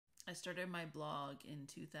I started my blog in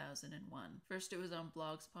 2001. First it was on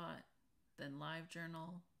Blogspot, then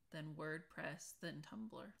LiveJournal, then WordPress, then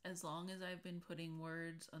Tumblr. As long as I've been putting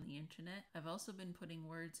words on the internet, I've also been putting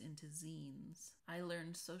words into zines. I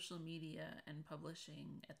learned social media and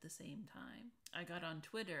publishing at the same time. I got on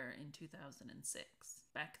Twitter in 2006.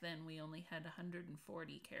 Back then we only had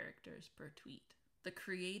 140 characters per tweet. The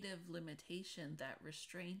creative limitation, that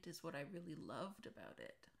restraint, is what I really loved about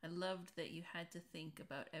it. I loved that you had to think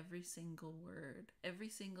about every single word, every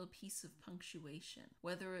single piece of punctuation,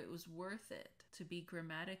 whether it was worth it to be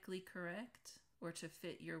grammatically correct or to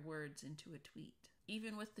fit your words into a tweet.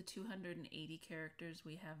 Even with the 280 characters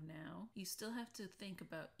we have now, you still have to think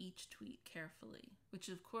about each tweet carefully, which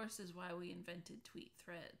of course is why we invented tweet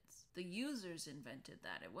threads. The users invented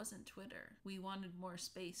that, it wasn't Twitter. We wanted more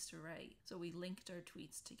space to write, so we linked our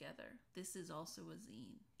tweets together. This is also a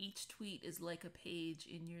zine. Each tweet is like a page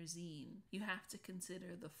in your zine. You have to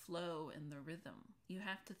consider the flow and the rhythm. You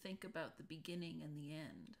have to think about the beginning and the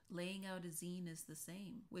end. Laying out a zine is the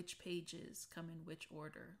same. Which pages come in which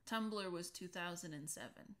order? Tumblr was 2007.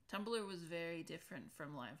 Tumblr was very different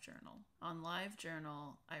from LiveJournal. On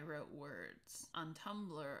LiveJournal, I wrote words. On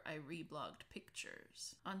Tumblr, I reblogged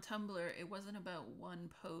pictures. On Tumblr, it wasn't about one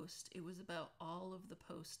post, it was about all of the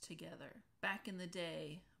posts together. Back in the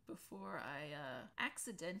day, before I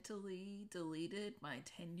accidentally deleted my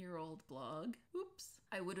 10-year-old blog, oops,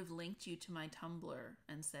 I would have linked you to my Tumblr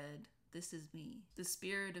and said, this is me. The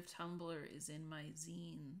spirit of Tumblr is in my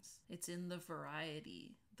zines. It's in the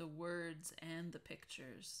variety, the words and the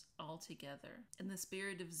pictures all together. And the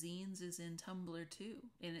spirit of zines is in Tumblr too,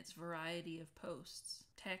 in its variety of posts.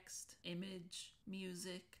 Text, image,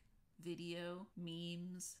 music, video,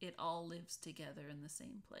 memes, it all lives together in the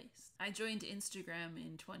same place. I joined Instagram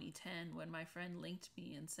in 2010 when my friend linked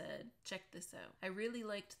me and said, check this out. I really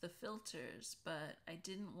liked the filters, but I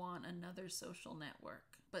didn't want another social network.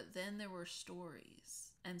 But then there were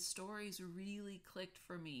stories, and stories really clicked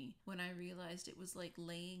for me when I realized it was like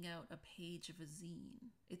laying out a page of a zine.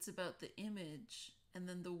 It's about the image and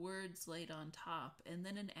then the words laid on top, and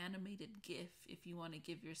then an animated GIF if you want to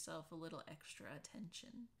give yourself a little extra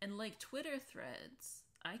attention. And like Twitter threads,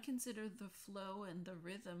 I consider the flow and the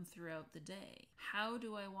rhythm throughout the day. How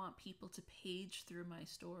do I want people to page through my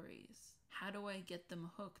stories? How do I get them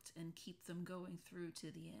hooked and keep them going through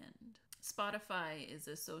to the end? Spotify is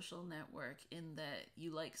a social network in that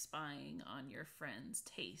you like spying on your friend's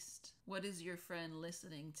taste. What is your friend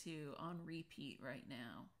listening to on repeat right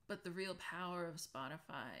now? But the real power of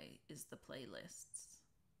Spotify is the playlists,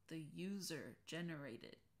 the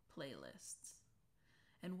user-generated playlists.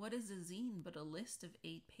 And what is a zine but a list of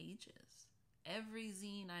 8 pages? Every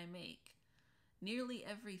zine I make, nearly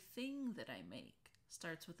everything that I make,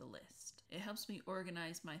 starts with a list. It helps me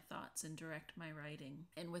organize my thoughts and direct my writing.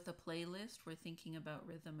 And with a playlist, we're thinking about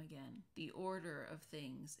rhythm again. The order of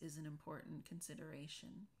things is an important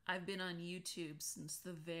consideration. I've been on YouTube since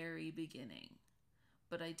the very beginning,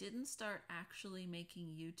 but I didn't start actually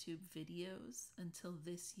making YouTube videos until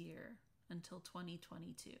this year, until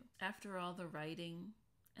 2022. After all the writing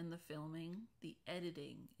and the filming, the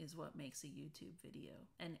editing is what makes a YouTube video.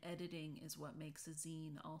 And editing is what makes a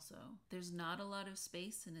zine also. There's not a lot of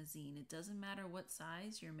space in a zine. It doesn't matter what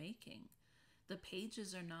size you're making. The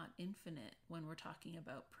pages are not infinite when we're talking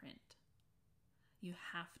about print. You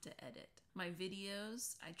have to edit. My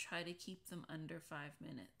videos, I try to keep them under 5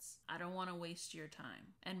 minutes. I don't want to waste your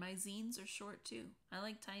time. And my zines are short too. I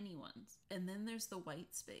like tiny ones. And then there's the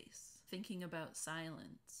white space, thinking about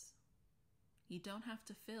silence. You don't have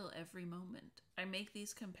to fill every moment. I make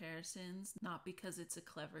these comparisons not because it's a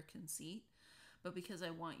clever conceit, but because I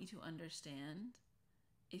want you to understand,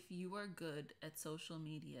 if you are good at social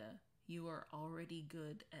media, you are already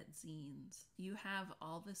good at zines. You have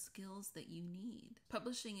all the skills that you need.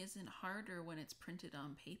 Publishing isn't harder when it's printed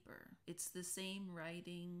on paper. It's the same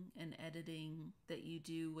writing and editing that you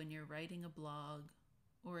do when you're writing a blog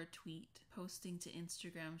or a tweet, posting to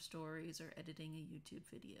Instagram stories, or editing a YouTube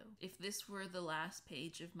video. If this were the last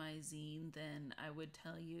page of my zine, then I would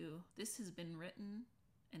tell you this has been written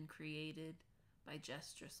and created by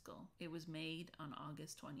Jess Driscoll. It was made on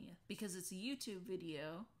August 20th. Because it's a YouTube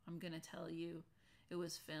video, I'm gonna tell you it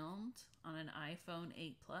was filmed on an iPhone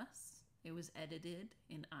 8 Plus. It was edited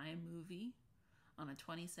in iMovie on a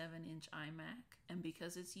 27-inch iMac. And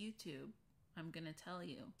because it's YouTube, I'm gonna tell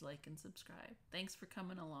you, like and subscribe. Thanks for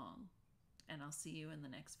coming along, and I'll see you in the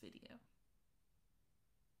next video.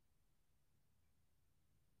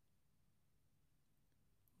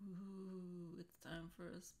 Ooh, it's time for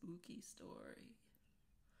a spooky story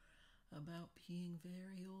about being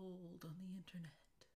very old on the internet.